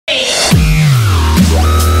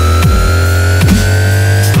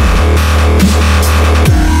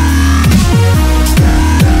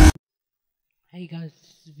guys,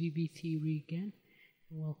 this is VB Theory again,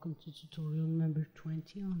 and welcome to tutorial number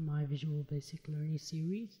 20 on my Visual Basic Learning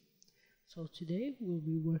series. So today we'll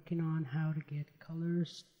be working on how to get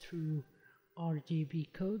colors through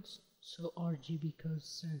RGB codes. So RGB codes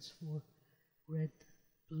stands for red,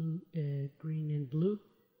 blue, green and blue.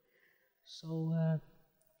 So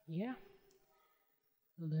yeah,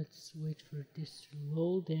 let's wait for this to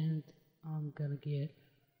load, and I'm gonna get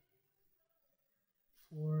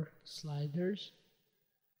 4 sliders,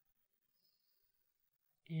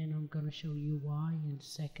 and I'm gonna show you why in a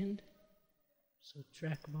second. So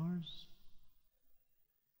track bars,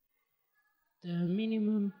 the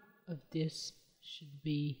minimum of this should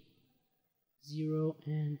be 0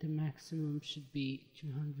 and the maximum should be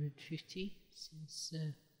 250, since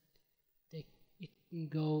it can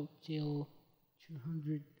go till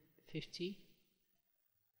 250.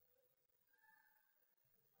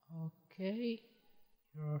 Okay,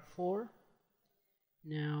 here are 4.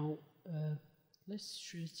 Now let's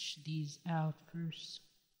stretch these out first,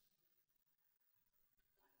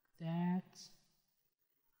 like that.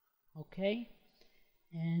 Okay,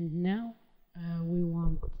 and now we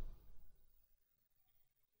want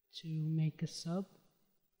to make a sub.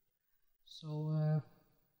 So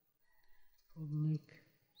public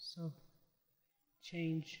sub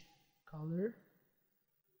change color.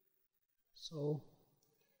 So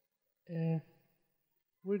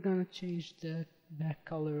we're gonna change the back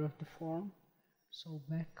color of the form. So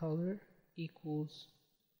back color equals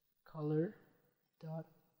color dot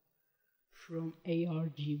from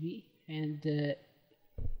ARGB, and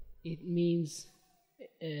it means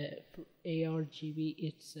for ARGB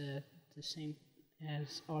it's the same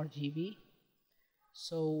as RGB.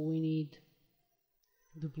 So we need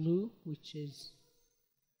the blue, which is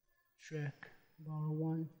track bar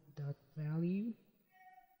 1 dot value,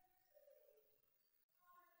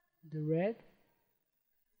 the red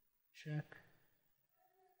track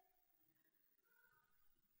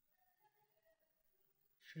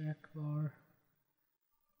bar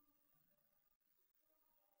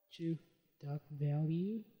 2 dot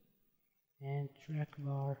value, and track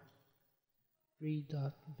bar 3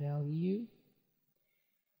 dot value,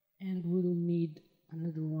 and we'll need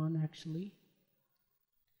another one actually,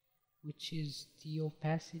 which is the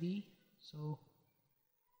opacity. So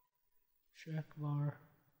track bar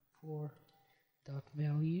 4 dot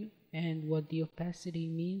value, and what the opacity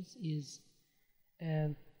means is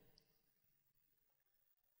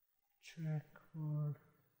track bar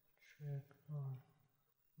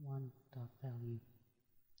 1 dot value,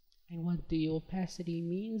 and what the opacity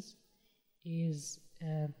means is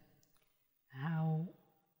how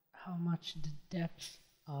much the depth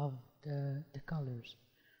of the colors.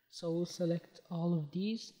 So we'll select all of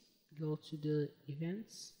these, go to the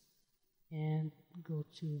events and go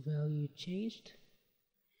to value changed,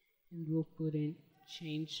 and we'll put in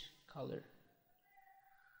change color.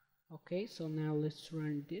 Okay, so now let's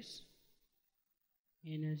run this,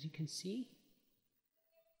 and as you can see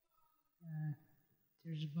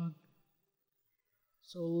there's a bug.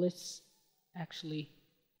 So let's actually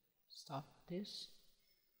stop this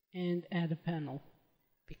and add a panel,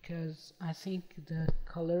 because I think the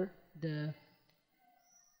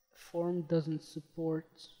form doesn't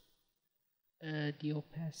support the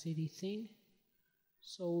opacity thing.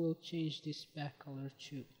 So we'll change this back color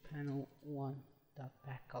to panel 1 dot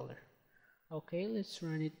back color. Okay, let's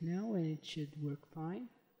run it now, and it should work fine.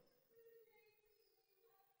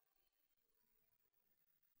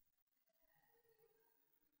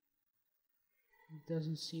 It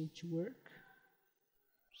doesn't seem to work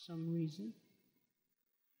for some reason,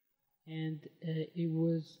 and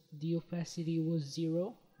the opacity was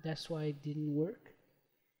 0, that's why it didn't work.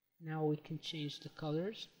 Now we can change the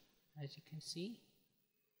colors, as you can see.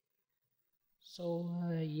 So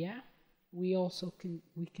yeah, we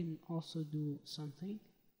can also do something.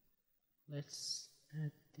 Let's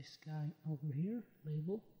add this guy over here,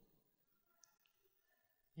 label,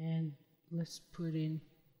 and let's put in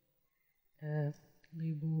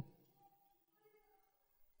label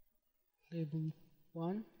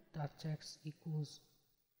 1 dot text equals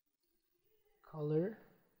color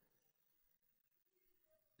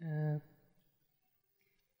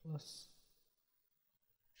plus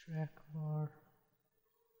track bar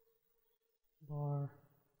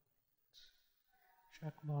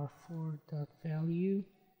 4 dot value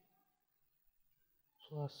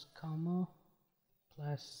plus comma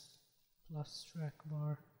plus track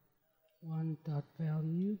bar 1 dot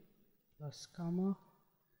value plus comma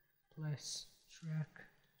plus track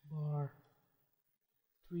bar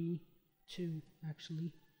 2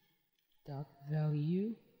 actually dot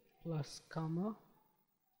value plus comma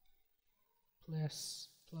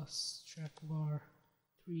plus track bar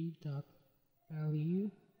 3 dot value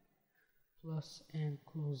plus and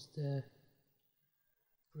close the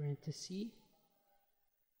parenthesis.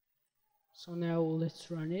 So now let's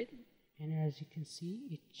run it, and as you can see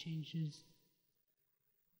it changes.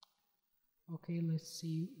 Okay, let's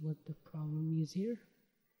see what the problem is here.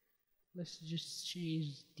 Let's just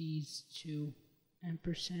change these to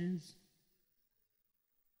ampersands.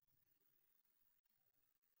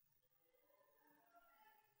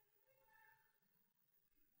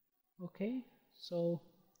 Okay, so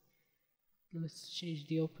let's change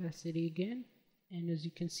the opacity again, and as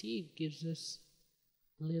you can see it gives us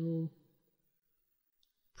a little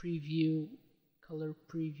preview, color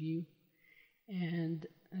preview, and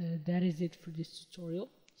that is it for this tutorial.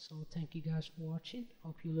 So thank you guys for watching.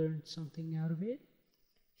 Hope you learned something out of it.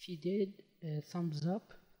 If you did, thumbs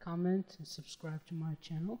up, comment, and subscribe to my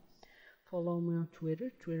channel. Follow me on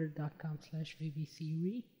Twitter,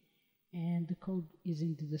 twitter.com/vbtheory, and the code is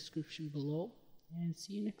in the description below. And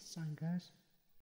see you next time, guys.